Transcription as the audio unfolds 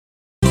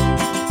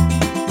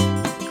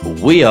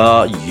We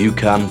are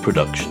UCAN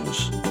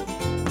Productions.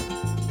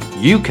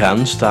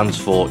 UCAN stands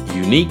for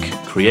Unique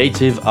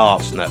Creative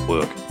Arts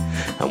Network,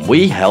 and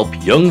we help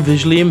young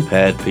visually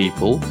impaired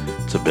people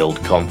to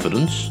build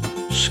confidence,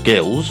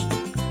 skills,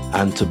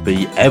 and to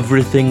be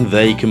everything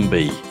they can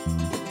be.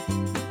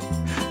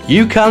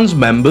 UCAN's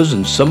members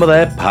and some of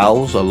their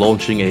pals are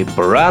launching a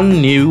brand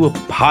new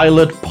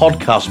pilot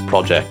podcast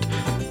project,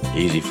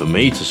 easy for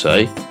me to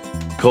say,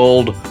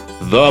 called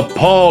The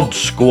Pod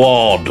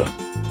Squad.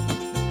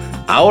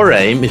 Our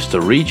aim is to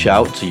reach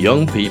out to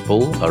young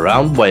people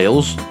around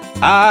Wales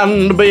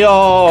and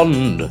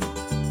beyond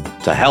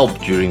to help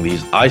during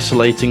these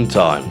isolating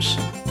times.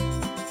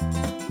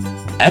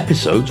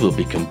 Episodes will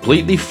be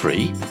completely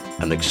free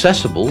and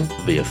accessible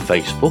via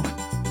Facebook,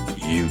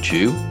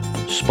 YouTube,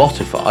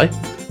 Spotify,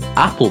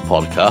 Apple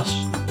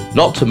Podcasts,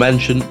 not to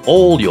mention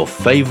all your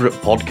favourite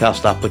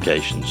podcast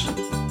applications.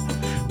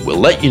 We'll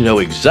let you know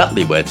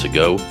exactly where to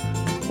go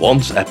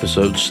once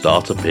episodes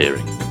start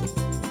appearing.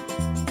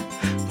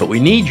 But we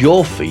need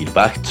your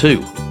feedback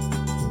too.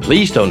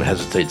 Please don't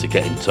hesitate to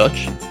get in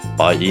touch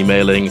by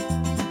emailing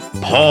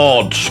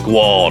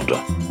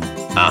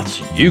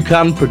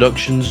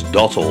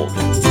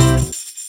podsquad@ucanproductions.org.